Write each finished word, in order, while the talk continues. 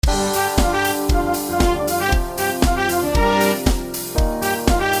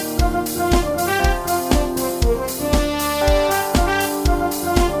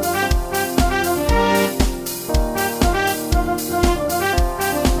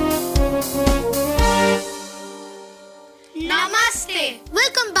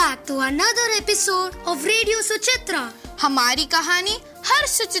back to another episode of Radio Suchitra. हमारी कहानी हर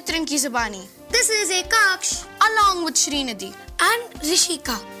सुचित्रन की ज़बानी. This is Akaksh along with Srinidhi and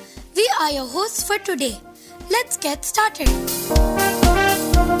Rishika. We are your hosts for today. Let's get started.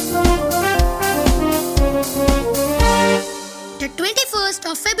 The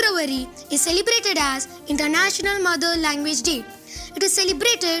 21st of February is celebrated as International Mother Language Day. It is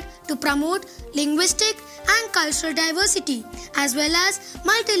celebrated to promote linguistic and cultural diversity as well as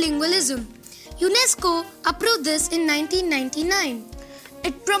multilingualism. UNESCO approved this in 1999.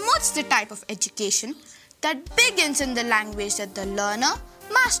 It promotes the type of education that begins in the language that the learner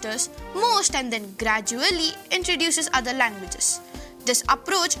masters most and then gradually introduces other languages. This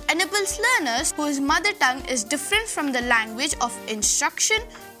approach enables learners whose mother tongue is different from the language of instruction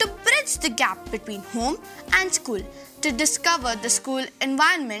to bridge the gap between home and school, to discover the school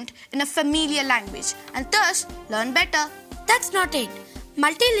environment in a familiar language and thus learn better. That's not it.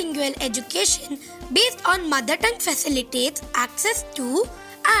 Multilingual education based on mother tongue facilitates access to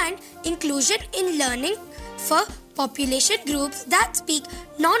and inclusion in learning for population groups that speak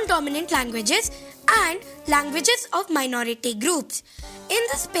non-dominant languages and languages of minority groups. In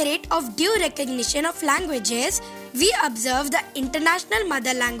the spirit of due recognition of languages, we observe the International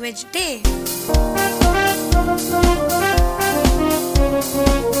Mother Language Day.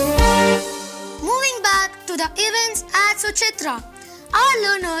 Moving back to the events at Suchitra, our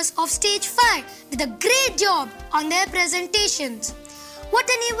learners of Stage 5 did a great job on their presentations. What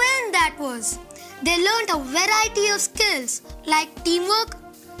an event that was! They learned a variety of skills like teamwork,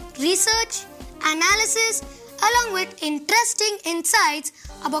 research, analysis, along with interesting insights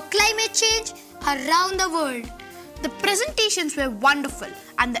about climate change around the world. The presentations were wonderful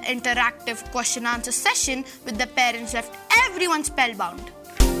and the interactive question-answer session with the parents left everyone spellbound.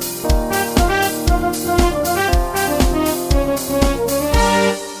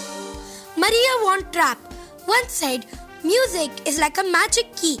 Maria Von Trapp once said, "Music is like a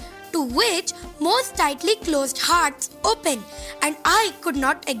magic key to which most tightly closed hearts open," and I could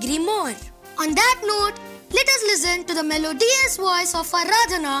not agree more. On that note, let us listen to the melodious voice of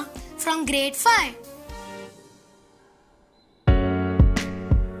Aradhana from grade 5.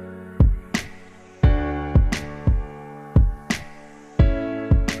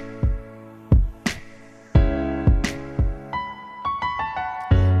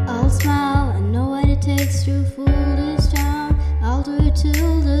 I'll smile, I know what it takes to fool this town. I'll do it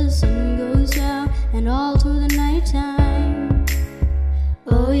till the sun goes down and all through the night time.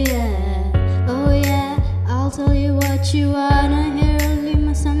 Oh yeah, I'll tell you what you wanna hear. I'll leave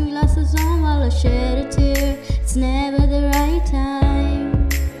my sunglasses on while I shed a tear. It's never the right time.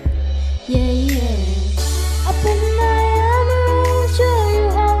 Yeah. Up in my armor, I'll show you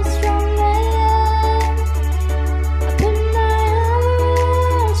how strong I am. Up in my armor,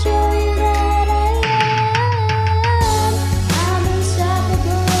 I'll show you that I am. I'm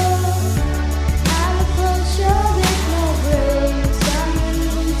unstoppable. I'm a vulture with no brakes. I'm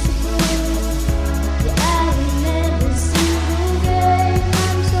invincible. Yeah, I win every single game.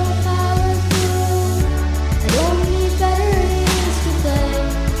 I'm so powerful. I don't need batteries to play.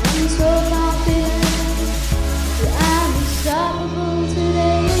 I'm so confident. Yeah, I'm unstoppable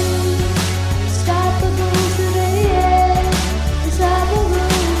today. Unstoppable today. Yeah. Unstoppable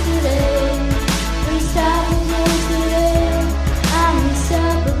today. Unstoppable today. I'm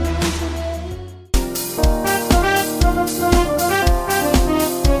unstoppable today.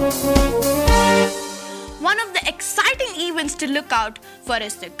 One of the exciting events to look out for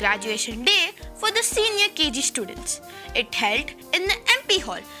is the graduation day for the senior KG students. It held in the MP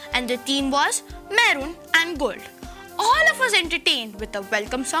hall and the theme was maroon and gold. All of us entertained with a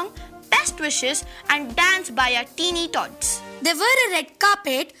welcome song, best wishes and dance by our teeny tots. There were a red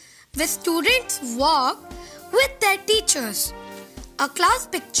carpet where students walked with their teachers. A class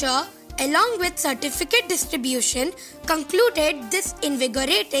picture along with certificate distribution concluded this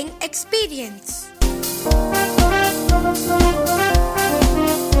invigorating experience.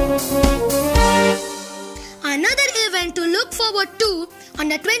 Another event to look forward to on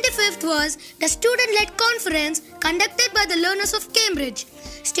the 25th was the student-led conference conducted by the learners of Cambridge,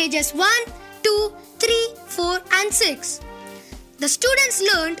 stages 1, 2, 3, 4 and 6. The students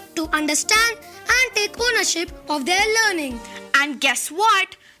learned to understand and take ownership of their learning. And guess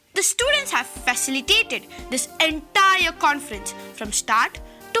what? The students have facilitated this entire conference from start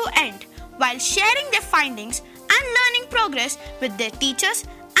to end while sharing their findings and learning progress with their teachers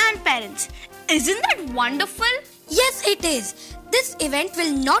and parents. Isn't that wonderful? Yes, it is. This event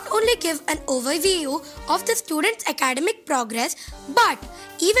will not only give an overview of the students' academic progress but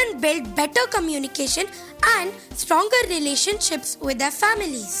even build better communication and stronger relationships with their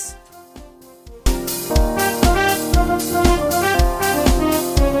families.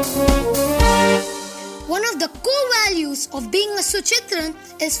 One of the core values of being a Suchitran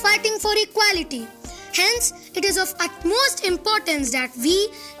is fighting for equality. Hence, it is of utmost importance that we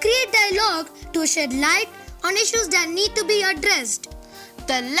create dialogue to shed light on issues that need to be addressed.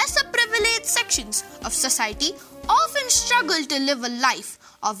 The lesser privileged sections of society often struggle to live a life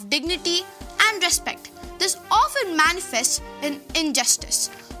of dignity and respect. This often manifests in injustice,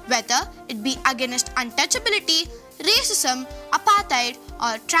 whether it be against untouchability, racism, apartheid,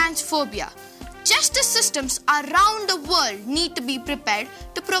 or transphobia. Justice systems around the world need to be prepared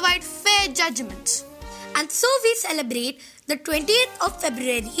to provide fair judgments. And so we celebrate the 20th of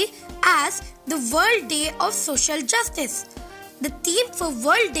February as the World Day of Social Justice. The theme for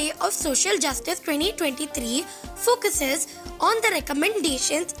World Day of Social Justice 2023 focuses on the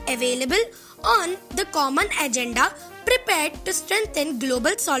recommendations available on the Common Agenda prepared to strengthen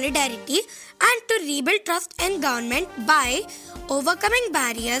global solidarity and to rebuild trust in government by overcoming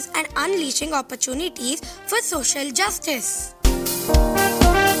barriers and unleashing opportunities for social justice.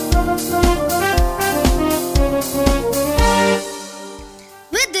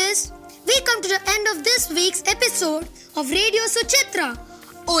 With this, we come to the end of this week's episode of Radio Suchitra.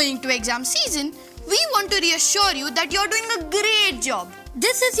 Owing to exam season, we want to reassure you that you're doing a great job.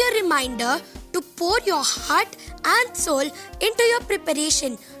 This is your reminder to pour your heart and soul into your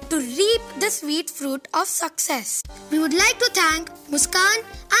preparation to reap the sweet fruit of success. We would like to thank Muskan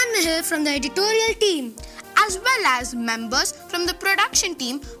and Mihir from the editorial team, as well as members from the production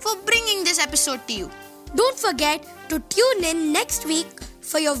team for bringing this episode to you. Don't forget to tune in next week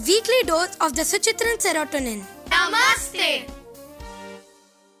for your weekly dose of the Suchitran serotonin. Namaste!